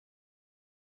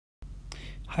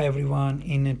Hi everyone,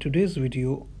 in today's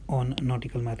video on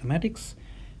Nautical Mathematics,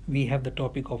 we have the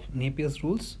topic of Napier's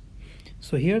rules.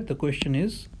 So here the question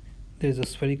is, there is a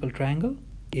spherical triangle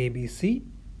ABC,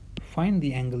 find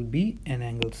the angle B and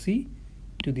angle C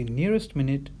to the nearest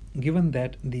minute given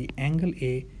that the angle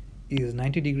A is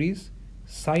 90 degrees,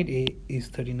 side A is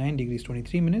 39 degrees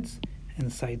 23 minutes and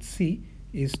side C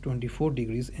is 24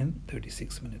 degrees and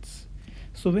 36 minutes.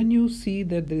 So when you see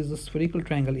that there is a spherical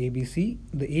triangle ABC,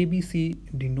 the ABC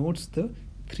denotes the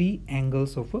three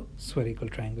angles of a spherical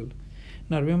triangle.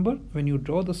 Now remember, when you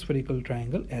draw the spherical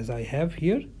triangle as I have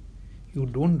here, you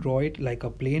don't draw it like a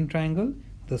plain triangle.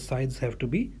 The sides have to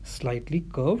be slightly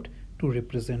curved to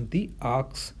represent the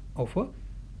arcs of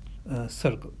a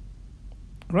circle,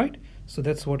 right? So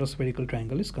that's what a spherical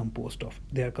triangle is composed of.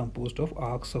 They are composed of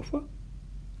arcs of a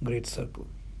great circle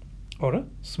or a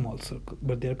small circle,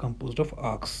 but they are composed of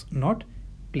arcs, not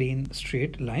plain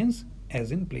straight lines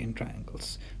as in plain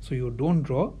triangles. So you don't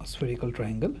draw a spherical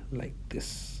triangle like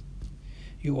this.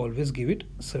 You always give it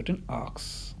certain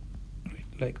arcs, right?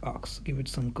 Like arcs, give it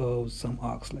some curves, some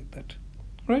arcs like that,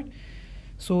 right?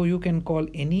 So you can call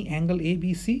any angle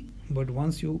ABC, but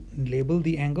once you label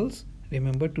the angles,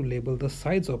 remember to label the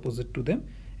sides opposite to them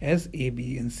as A,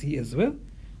 B and C as well.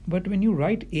 But when you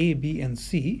write A, B and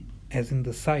C, as in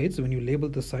the sides, when you label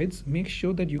the sides, make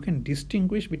sure that you can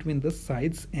distinguish between the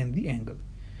sides and the angle.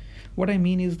 What I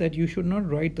mean is that you should not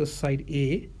write the side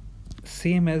A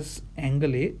same as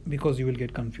angle A because you will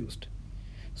get confused.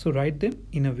 So write them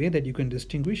in a way that you can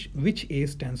distinguish which A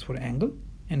stands for angle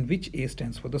and which A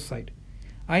stands for the side.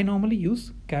 I normally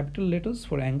use capital letters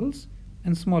for angles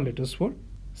and small letters for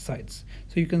sides.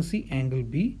 So you can see angle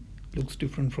B looks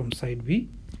different from side B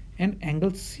and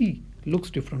angle C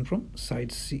looks different from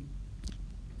side C.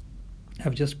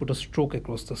 I've just put a stroke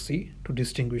across the C to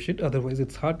distinguish it, otherwise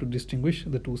it's hard to distinguish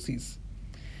the two C's.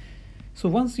 So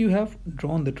once you have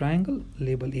drawn the triangle,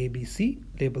 label ABC,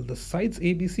 label the sides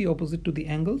ABC opposite to the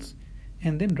angles,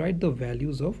 and then write the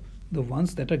values of the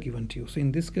ones that are given to you. So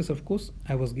in this case, of course,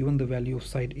 I was given the value of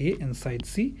side A and side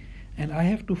C, and I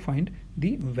have to find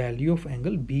the value of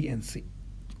angle B and C.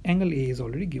 Angle A is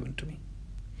already given to me.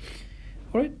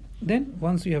 Alright, then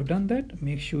once you have done that,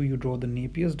 make sure you draw the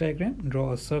Napier's diagram.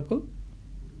 Draw a circle.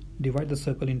 Divide the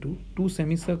circle into two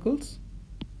semicircles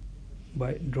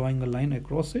by drawing a line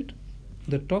across it.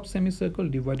 The top semicircle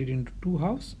divided into two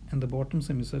halves and the bottom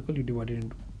semicircle you divided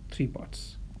into three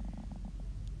parts.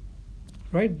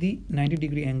 Write the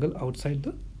 90-degree angle outside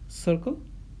the circle.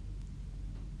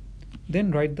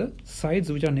 Then write the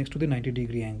sides which are next to the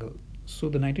 90-degree angle. So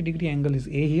the 90-degree angle is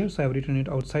A here, so I have written it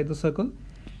outside the circle.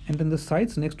 And then the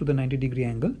sides next to the 90-degree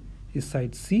angle is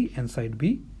side C and side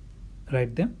B.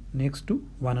 Write them next to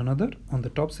one another on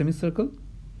the top semicircle.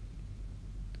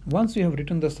 Once you have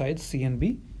written the sides C and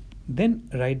B, then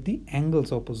write the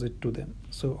angles opposite to them.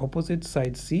 So opposite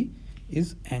side C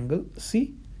is angle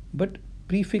C, but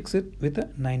prefix it with a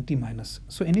 90 minus.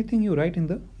 So anything you write in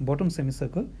the bottom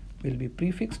semicircle will be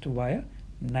prefixed via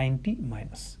 90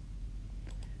 minus.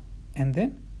 And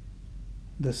then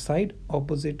the side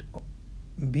opposite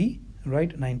B,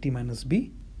 write 90 minus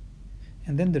B,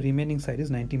 and then the remaining side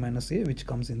is 90 minus A, which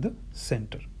comes in the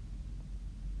center.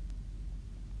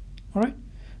 Alright,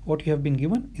 what you have been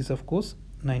given is of course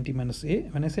 90 minus A.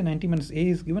 When I say 90 minus A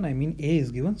is given, I mean A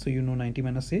is given, so you know 90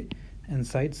 minus A, and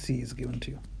side C is given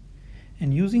to you.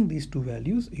 And using these two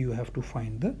values, you have to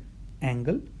find the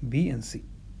angle B and C.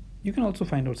 You can also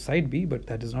find out side B, but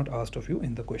that is not asked of you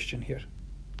in the question here.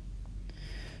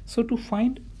 So to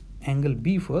find angle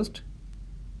B first,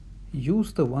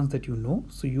 use the ones that you know.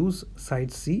 So use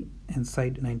side C and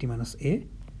side 90 minus A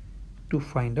to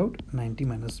find out 90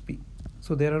 minus B.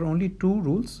 So there are only two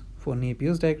rules for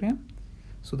Napier's diagram.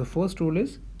 So the first rule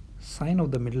is sine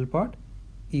of the middle part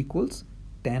equals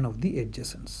tan of the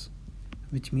adjacents,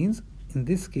 which means in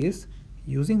this case,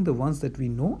 using the ones that we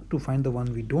know to find the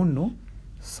one we don't know,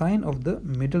 sine of the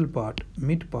middle part,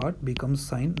 mid part, becomes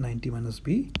sine 90 minus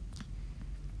B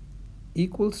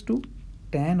equals to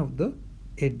tan of the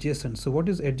adjacent. So what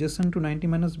is adjacent to 90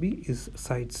 minus B is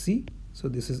side C. So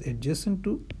this is adjacent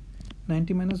to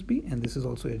 90 minus B, and this is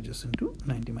also adjacent to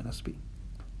 90 minus B,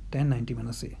 tan 90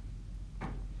 minus A.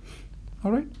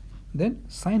 Alright, then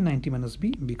sine 90 minus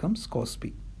B becomes cos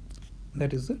B.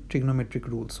 That is the trigonometric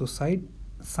rule. So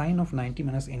sine of 90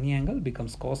 minus any angle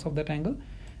becomes cos of that angle,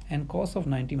 and cos of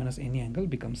 90 minus any angle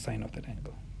becomes sine of that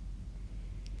angle.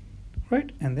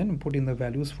 Right, and then put in the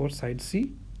values for side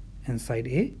C and side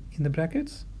A in the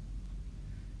brackets.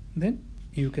 Then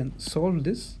you can solve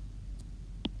this,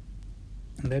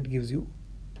 and that gives you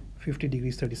 50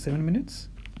 degrees 37 minutes.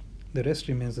 The rest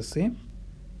remains the same.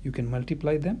 You can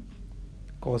multiply them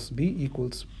cos B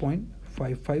equals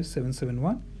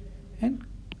 0.55771, and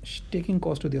taking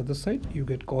cos to the other side, you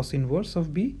get cos inverse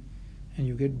of B, and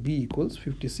you get B equals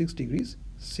 56 degrees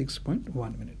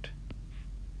 6.1 minute.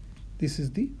 This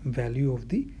is the value of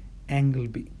the angle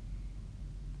B.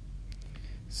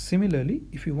 Similarly,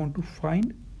 if you want to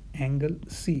find angle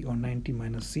C, or 90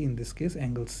 minus C, in this case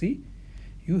angle C,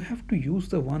 you have to use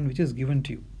the one which is given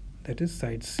to you, that is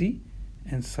side C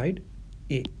and side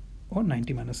A, or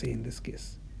 90 minus A in this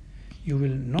case. You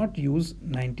will not use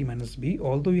 90 minus B,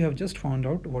 although you have just found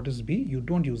out what is B. You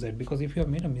don't use that, because if you have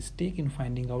made a mistake in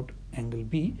finding out angle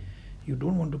B, you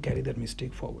don't want to carry that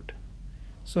mistake forward.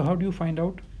 So how do you find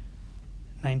out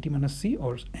 90 minus C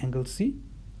or angle C?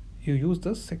 You use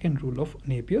the second rule of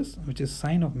Napier's, which is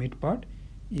sine of mid part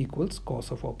equals cos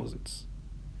of opposites.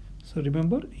 So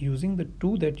remember, using the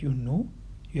two that you know,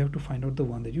 you have to find out the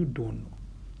one that you don't know.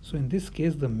 So in this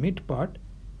case, the mid part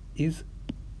is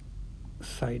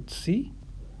side C,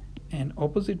 and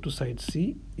opposite to side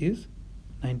C is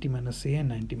 90 minus A and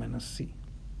 90 minus C.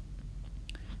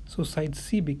 So side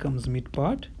C becomes mid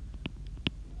part,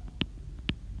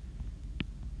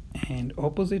 and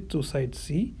opposite to side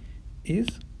C is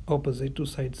opposite to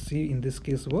side C, in this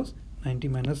case was 90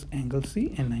 minus angle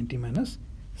C and 90 minus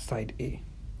side A.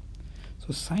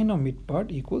 So sine of mid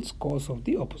part equals cos of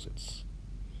the opposites.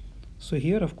 So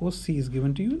here of course C is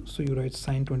given to you, so you write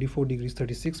sine 24 degrees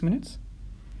 36 minutes.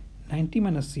 90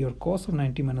 minus C, or cos of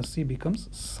 90 minus C, becomes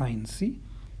sine C,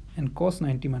 and cos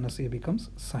 90 minus A becomes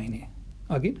sine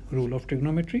A. Again, rule of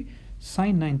trigonometry,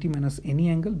 sine 90 minus any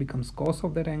angle becomes cos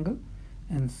of that angle,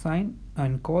 and sine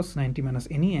and cos 90 minus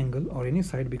any angle or any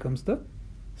side becomes the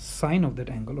sine of that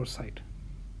angle or side.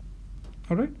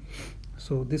 Alright,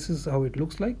 so this is how it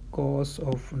looks like. Cos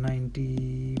of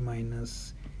 90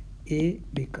 minus A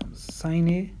becomes sine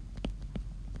A,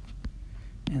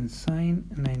 and sine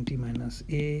 90 minus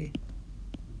A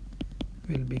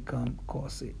will become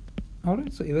cos A.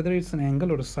 Alright, so whether it's an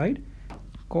angle or a side,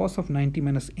 cos of 90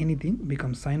 minus anything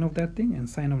becomes sine of that thing, and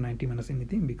sine of 90 minus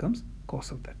anything becomes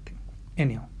cos of that thing.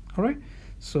 Anyhow, alright,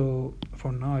 so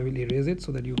for now I will erase it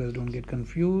so that you guys don't get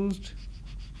confused.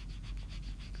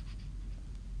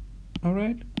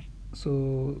 Alright,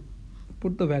 so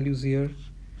put the values here.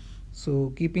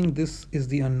 So keeping this is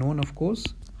the unknown, of course,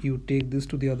 you take this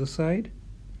to the other side.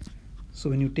 So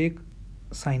when you take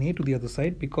sine A to the other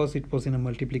side, because it was in a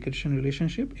multiplication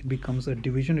relationship, it becomes a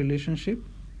division relationship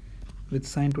with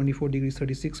sine 24 degrees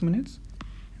 36 minutes,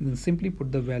 and then simply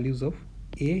put the values of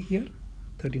A here,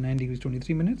 39 degrees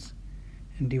 23 minutes,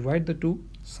 and divide the two.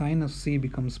 Sine of C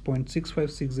becomes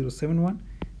 0.656071.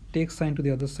 Take sine to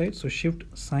the other side, so shift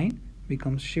sine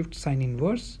becomes shift sine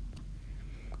inverse,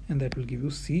 and that will give you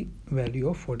C value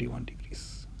of 41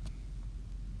 degrees.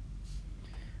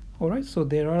 Alright, so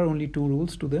there are only two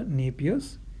rules to the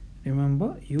Napier's.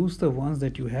 Remember, use the ones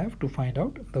that you have to find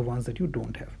out the ones that you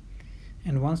don't have.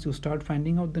 And once you start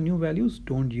finding out the new values,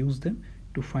 don't use them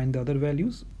to find the other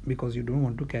values, because you don't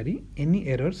want to carry any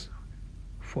errors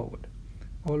forward.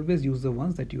 Always use the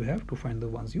ones that you have to find the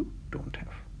ones you don't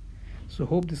have. So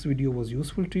hope this video was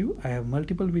useful to you. I have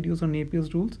multiple videos on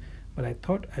Napier's rules, but I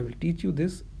thought I will teach you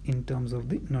this in terms of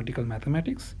the nautical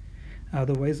mathematics.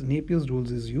 Otherwise, Napier's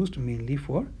rules is used mainly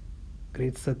for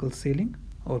great circle sailing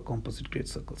or composite great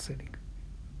circle sailing.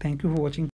 Thank you for watching.